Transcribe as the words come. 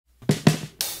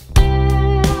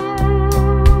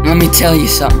Let me tell you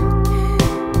something.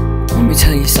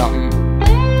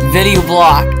 Video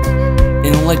blocked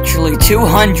in literally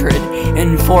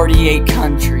 248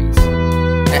 countries.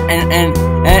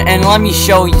 And let me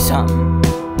show you something.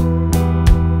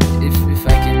 If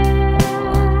I can.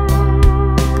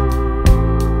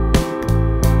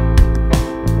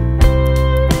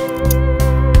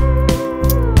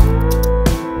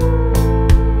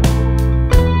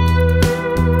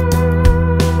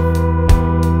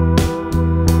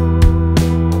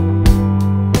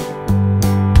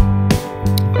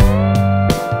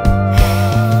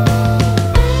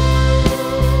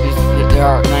 There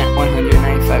are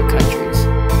 195 countries.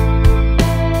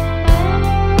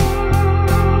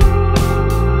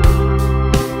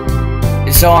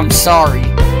 So I'm sorry.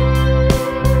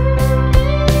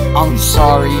 I'm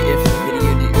sorry if the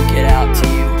video didn't get out to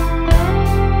you.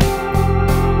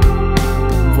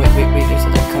 Wait, there's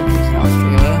other countries in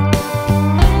Australia?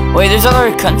 Wait, there's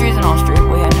other countries in Australia?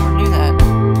 Wait, I never knew that.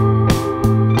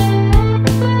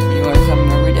 You learn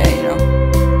something every day, you know?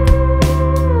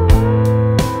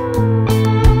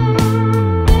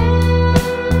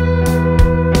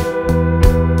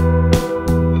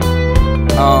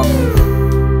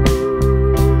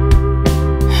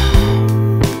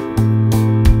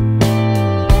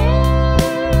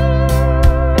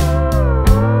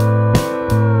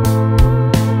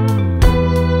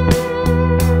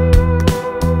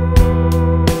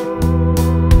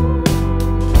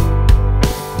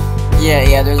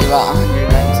 Yeah, there's about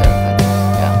 197 countries,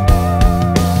 yeah.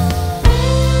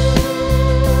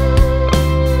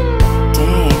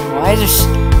 Dang, why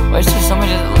is there so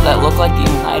many that look like the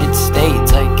United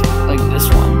States, like this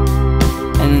one,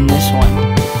 and then this one.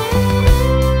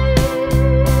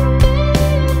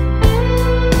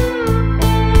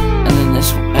 And then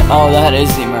this one. Oh, that is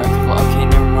the American flag. Okay,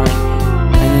 never mind.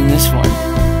 And then this one.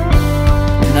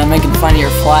 And I'm making fun of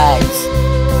your flags.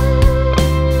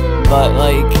 But,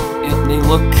 like, they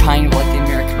look kind of like the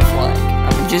American flag.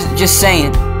 I'm just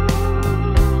saying.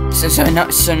 So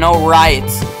no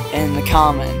riots in the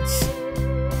comments.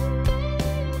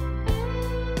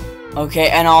 Okay,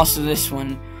 and also this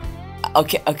one.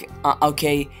 Okay.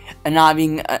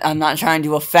 I'm not trying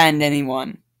to offend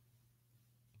anyone.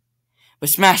 But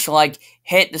smash the like,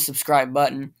 hit the subscribe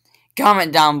button,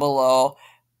 comment down below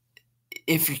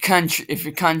if your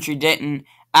country didn't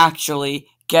actually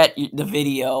get the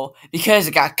video because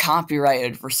it got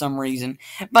copyrighted for some reason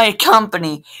by a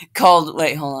company called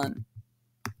Viacom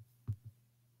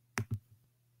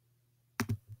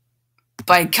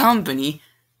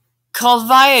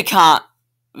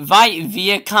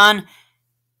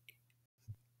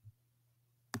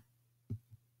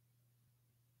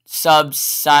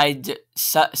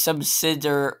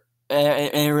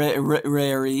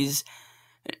subsidiaries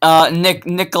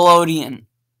Nickelodeon.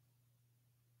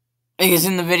 Because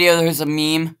in the video there's a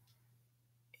meme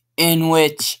in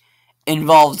which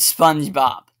involved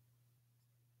SpongeBob.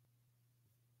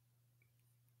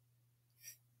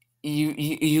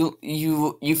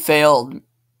 You failed,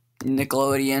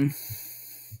 Nickelodeon.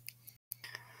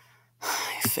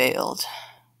 You failed.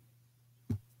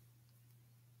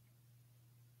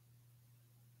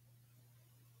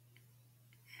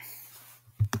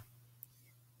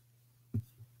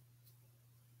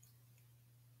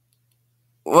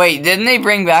 Wait, didn't they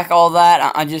bring back all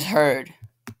that? I just heard.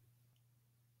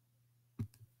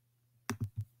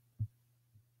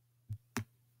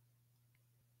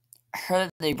 I heard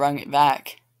that they brought it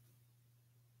back.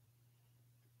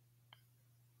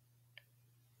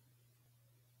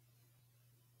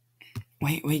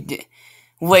 Wait,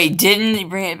 didn't they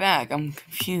bring it back? I'm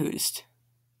confused.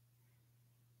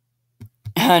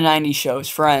 90 shows,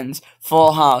 Friends,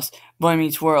 Full House, Boy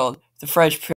Meets World, The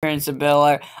Fresh Prince of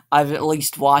Bel-Air. I've at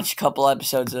least watched a couple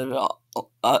episodes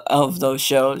of those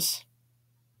shows.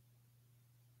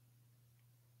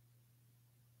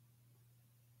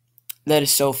 That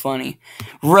is so funny.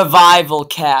 Revival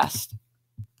cast.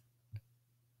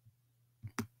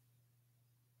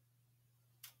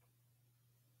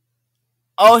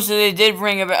 Oh, so they did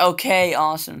bring it back. Okay,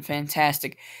 awesome,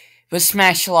 fantastic. But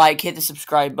smash the like, hit the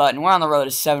subscribe button. We're on the road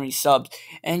to 70 subs.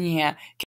 And yeah,